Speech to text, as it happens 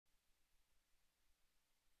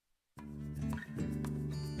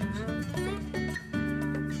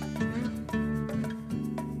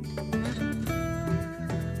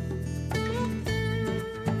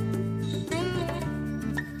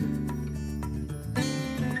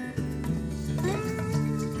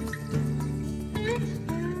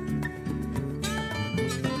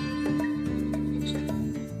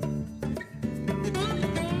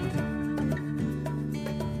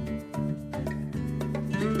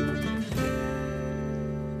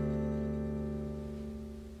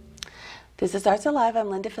This is Arts Alive. I'm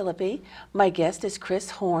Lynda Philippi. My guest is Kris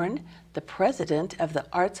Horn, the president of the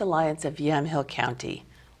Arts Alliance of Yamhill County.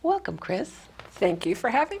 Welcome, Kris. Thank you for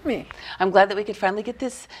having me. I'm glad that we could finally get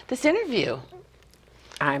this interview.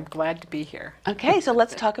 I'm glad to be here. Okay, so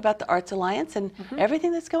let's talk about the Arts Alliance and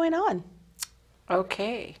everything that's going on.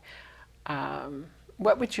 Okay.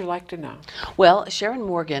 What would you like to know? Well, Sharon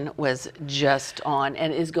Morgan was just on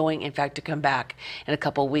and is going, in fact, to come back in a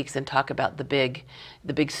couple of weeks and talk about the big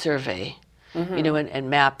survey, you know, and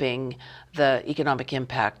mapping the economic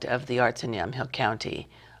impact of the arts in Yamhill County,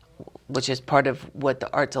 which is part of what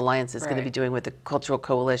the Arts Alliance is going to be doing with the Cultural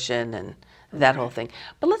Coalition and that whole thing.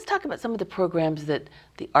 But let's talk about some of the programs that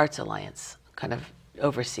the Arts Alliance kind of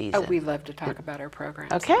oversees. Oh, we love to talk about our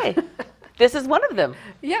programs. Okay. This is one of them.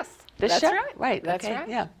 Yes, This that's show? right. Right. That's okay. right.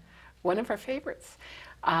 Yeah. One of our favorites.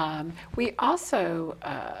 We also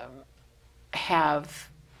have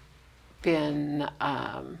been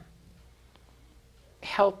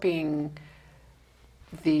helping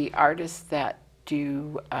the artists that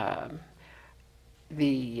do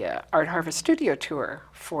the Art Harvest Studio Tour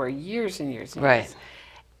for years and years and years.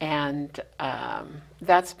 And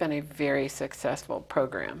that's been a very successful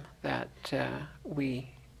program that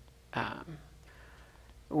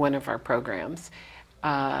one of our programs.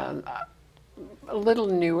 A little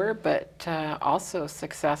newer, but also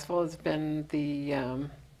successful has been the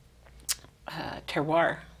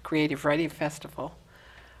Terroir Creative Writing Festival,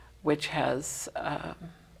 which has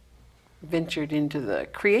ventured into the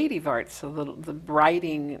creative arts, the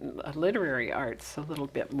writing, literary arts a little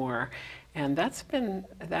bit more, and that's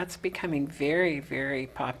becoming very, very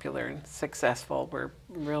popular and successful. We're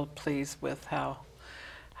real pleased with how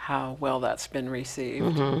well that's been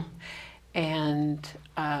received. And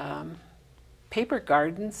Paper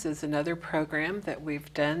Gardens is another program that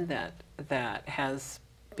we've done that has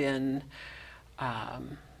been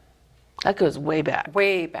That goes way back.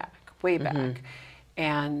 Way back.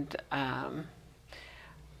 And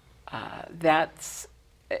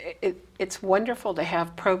it's wonderful to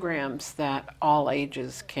have programs that all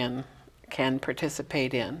ages can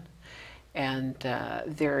participate in, and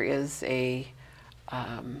there is a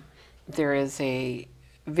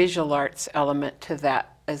visual arts element to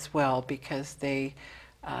that as well, because they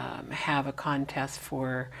have a contest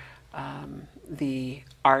for the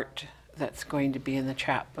art that's going to be in the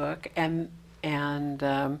chapbook, and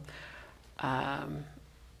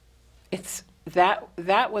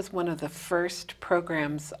that was one of the first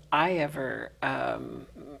programs I ever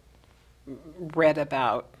read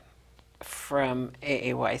about from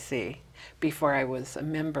AAYC before I was a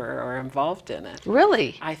member or involved in it.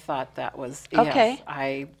 Really? I thought that was, okay. Yes,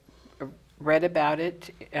 I read about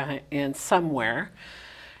it in somewhere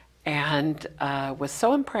and was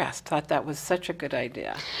so impressed, thought that was such a good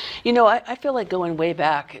idea. You know, I feel like going way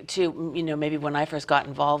back to, you know, maybe when I first got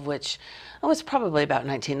involved, which was probably about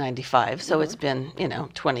 1995, so it's been, you know,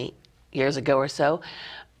 20 years ago or so,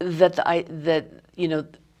 that you know,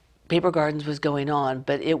 Paper Gardens was going on,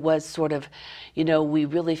 but it was sort of, you know, we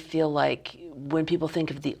really feel like when people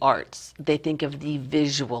think of the arts, they think of the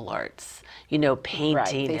visual arts, you know,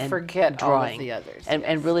 painting They and forget drawing. all of the others.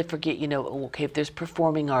 And really forget, you know, okay, if there's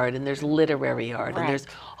performing art and there's literary art and there's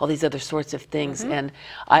all these other sorts of things. And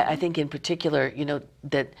I think in particular, you know,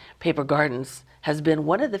 that Paper Gardens has been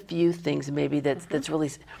one of the few things maybe that's really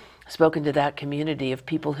spoken to that community of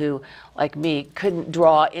people who, like me, couldn't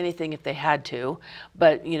draw anything if they had to,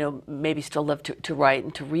 but, you know, maybe still love to write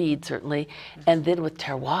and to read, certainly. And then with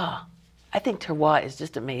Terroir, I think Terroir is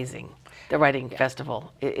just amazing. The writing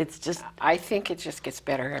festival. It's just... I think it just gets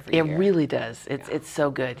better every year. It really does. It's so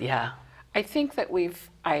good, yeah. I think that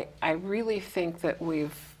I really think that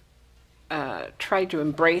we've tried to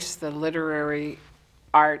embrace the literary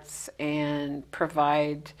arts and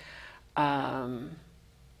provide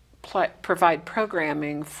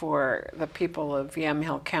programming for the people of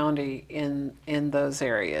Yamhill County in those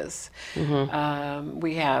areas. We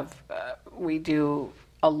do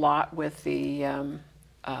a lot with the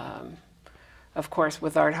of course,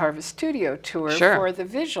 with Art Harvest Studio Tour for the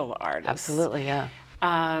visual artists. Absolutely, yeah.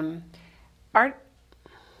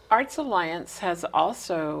 Arts Alliance has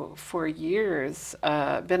also, for years,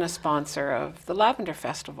 been a sponsor of the Lavender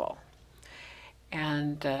Festival.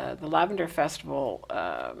 And the Lavender Festival,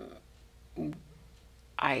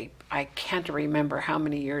 I can't remember how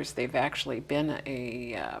many years they've actually been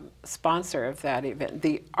a sponsor of that event.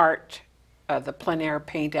 The plein air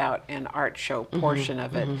paint out and art show portion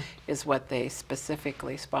of it is what they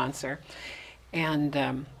specifically sponsor, and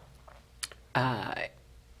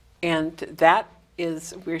that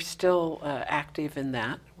is, we're still active in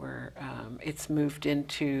that. We're It's moved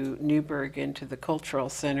into Newburgh, into the Cultural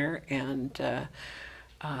Center, and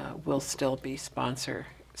we'll still be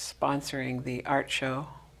sponsoring the art show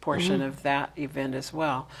portion of that event as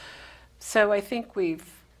well. So I think we've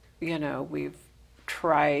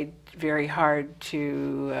tried very hard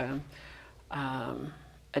to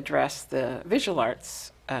address the visual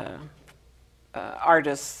arts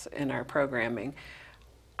artists in our programming.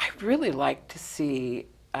 I'd really like to see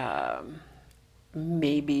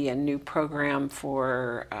maybe a new program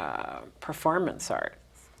for performance arts,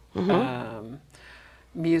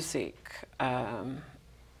 music,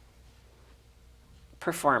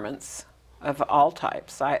 performance of all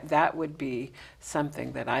types. That would be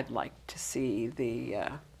something that I'd like to see the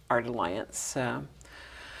Art Alliance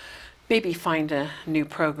maybe find a new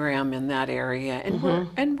program in that area.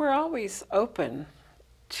 And we're always open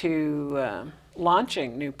to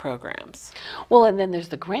launching new programs. Well, and then there's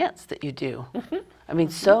the grants that you do. I mean,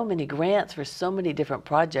 so many grants for so many different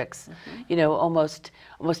projects. You know, almost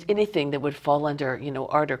anything that would fall under, you know,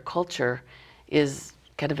 art or culture is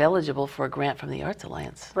kind of eligible for a grant from the Arts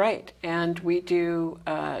Alliance. Right, and we do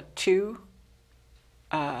 2.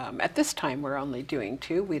 At this time, we're only doing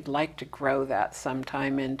 2. We'd like to grow that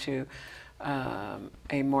sometime into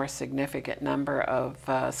a more significant number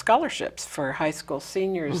of scholarships for high school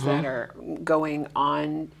seniors that are going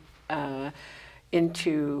on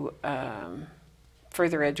into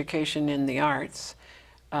further education in the arts.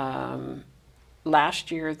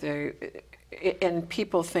 Last year, and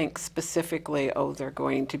people think specifically, oh, they're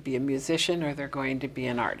going to be a musician or they're going to be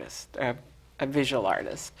an artist, a visual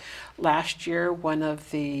artist. Last year, one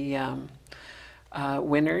of the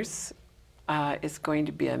winners is going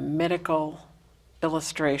to be a medical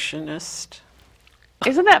illustrationist.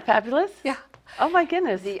 Isn't that fabulous? Yeah. Oh my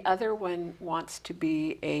goodness. The other one wants to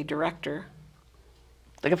be a director.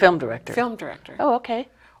 Like a film director? Film director. Oh, okay.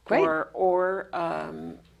 Great. Or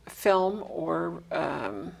film or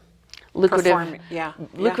lucrative, yeah,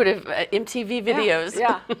 lucrative MTV videos.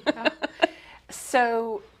 Yeah.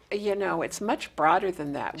 So, you know, it's much broader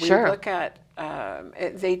than that. We Sure. look at,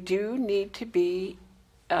 they do need to be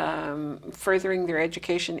furthering their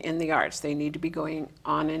education in the arts. They need to be going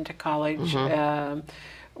on into college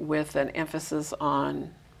with an emphasis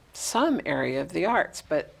on some area of the arts,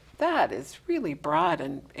 but that is really broad,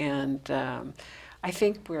 and I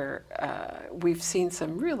think we've seen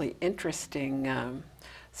some really interesting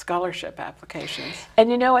scholarship applications. And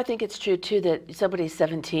you know, I think it's true too that somebody's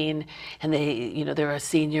 17 and they, you know, they're a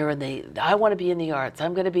senior and I want to be in the arts,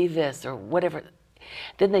 I'm going to be this or whatever.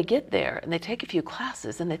 Then they get there and they take a few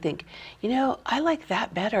classes and they think, you know, I like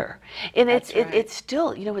that better. And it's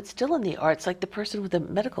still, you know, it's still in the arts, like the person with the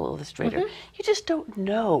medical illustrator. You just don't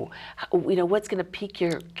know, you know, what's going to pique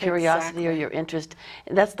your curiosity or your interest.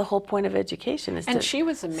 And that's the whole point of education. And she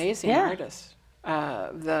was an amazing artist.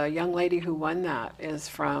 The young lady who won that is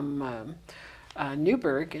from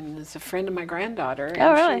Newburgh and is a friend of my granddaughter.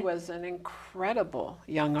 And really? She was an incredible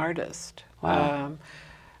young artist. Wow.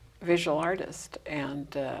 Visual artist, and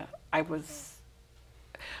I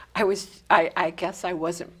guess I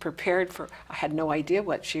wasn't prepared for, I had no idea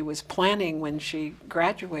what she was planning when she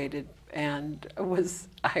graduated, and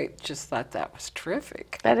I just thought that was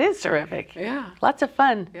terrific. That is terrific. Yeah. Lots of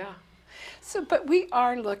fun. Yeah. So, but we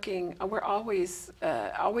are looking, we're always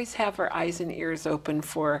have our eyes and ears open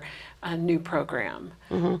for a new program.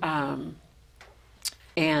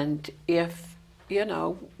 And if, you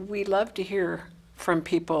know, we love to hear from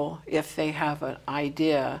people if they have an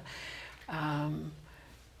idea,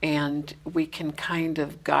 and we can kind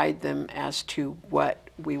of guide them as to what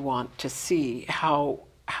we want to see, how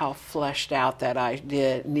fleshed out that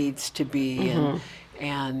idea needs to be,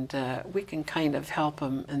 and we can kind of help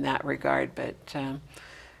them in that regard. But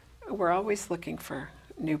we're always looking for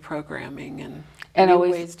new programming and new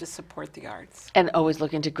ways to support the arts. And always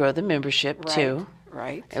looking to grow the membership too.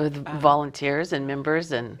 Right. With volunteers and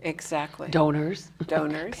members and donors.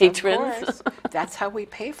 Patrons. Of course. That's how we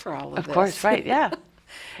pay for all of this. Of course, right, yeah.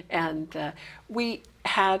 And we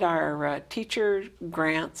had our teacher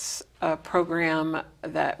grants program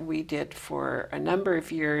that we did for a number of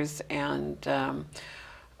years, and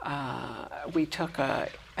we took a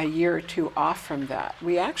year or 2 off from that.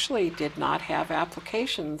 We actually did not have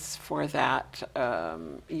applications for that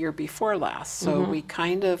year before last, so we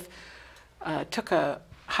kind of took a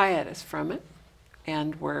hiatus from it,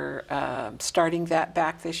 and we're starting that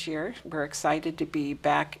back this year. We're excited to be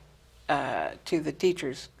back to the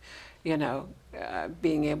teachers, you know,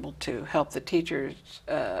 being able to help the teachers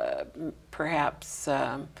perhaps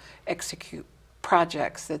execute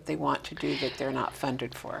projects that they want to do that they're not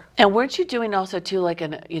funded for. And weren't you doing also too like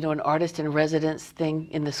an an artist in residence thing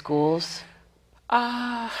in the schools?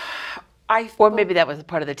 Or maybe that was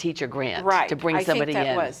part of the teacher grant, right, to bring somebody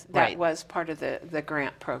in. That was part of the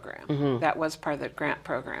grant program. That was part of the grant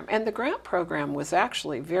program. And the grant program was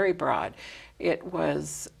actually very broad. It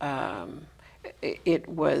was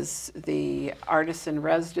the artists in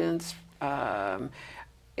residence.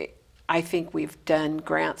 I think we've done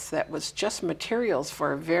grants that was just materials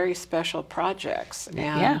for very special projects.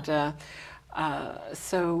 And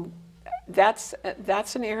so that's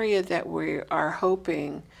an area that we are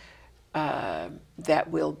hoping that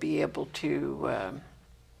we'll be able to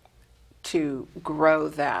grow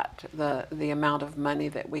the amount of money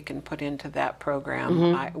that we can put into that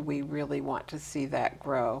program. We really want to see that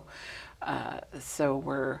grow.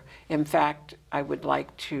 So in fact, I would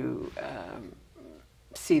like to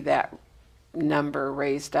see that number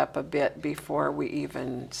raised up a bit before we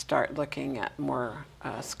even start looking at more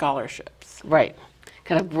scholarships. Right.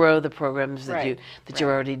 Kind of grow the programs that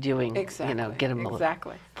you're already doing. Exactly. Get them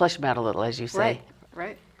exactly. Flesh them out a little, as you say. Right.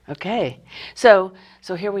 Right. Okay. So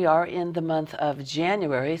here we are in the month of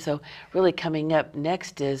January. So really coming up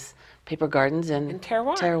next is Paper Gardens and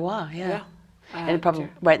Terroir. Terroir, yeah. And probably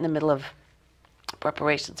right in the middle of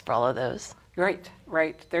preparations for all of those. Right.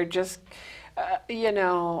 Right. They're just,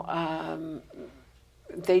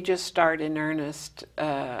 they just start in earnest,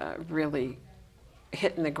 really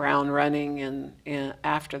hitting the ground running in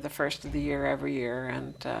after the first of the year every year,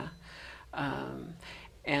 and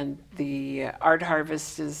the Art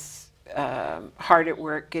Harvest is hard at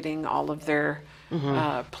work getting all of their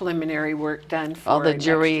preliminary work done for all the next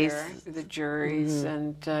juries, year.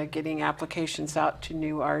 And getting applications out to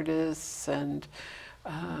new artists, and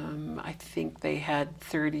I think they had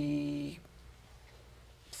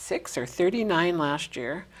 36 or 39 last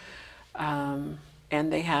year. And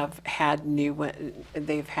they have had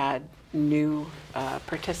they've had new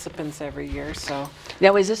participants every year. So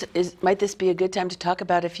now, might this be a good time to talk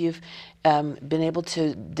about if you've been able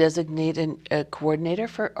to designate a coordinator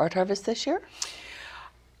for Art Harvest this year?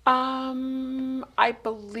 I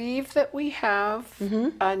believe that we have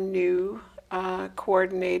a new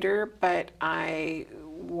coordinator, but I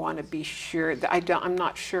want to be sure that I'm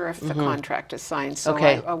not sure if the contract is signed, so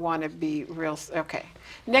I want to be real. Okay,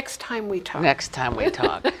 next time we talk. Next time we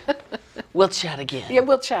talk, we'll chat again. Yeah,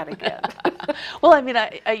 we'll chat again. Well, I mean,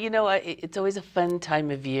 it's always a fun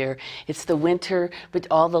time of year. It's the winter, but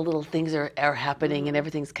all the little things are happening, and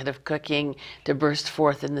everything's kind of cooking to burst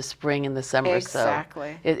forth in the spring and the summer.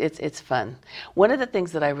 Exactly. So it's fun. One of the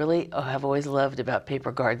things that I really have always loved about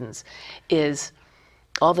Paper Gardens is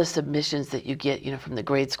all the submissions that you get, from the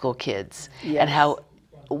grade school kids, and how,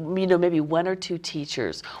 maybe one or two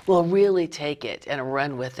teachers will really take it and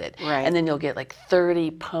run with it. Right. And then you'll get like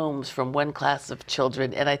 30 poems from one class of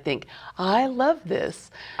children, and I think, I love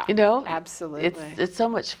this, Absolutely. It's so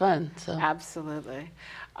much fun. So absolutely.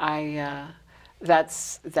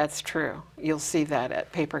 That's true. You'll see that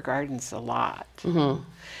at Paper Gardens a lot.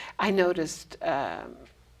 I noticed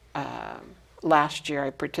last year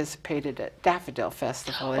I participated at Daffodil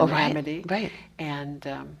Festival in Amity. Right.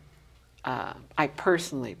 And I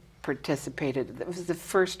personally participated. It was the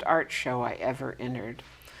first art show I ever entered.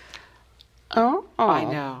 Oh. I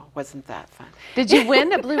know. Wasn't that fun? Did you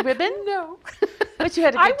win a blue ribbon? No. But you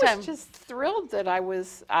had a good time. I was just thrilled that I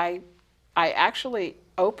actually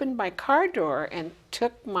opened my car door and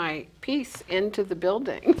took my piece into the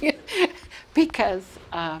building because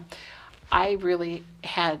I really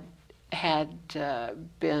had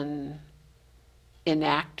been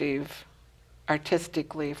inactive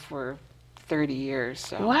artistically for 30 years.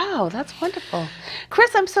 So. Wow, that's wonderful.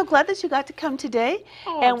 Kris, I'm so glad that you got to come today,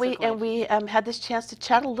 and we had this chance to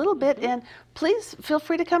chat a little bit. And please feel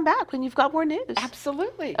free to come back when you've got more news.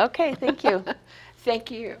 Absolutely. Okay, thank you.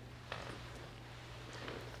 Thank you.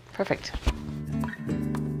 Perfect.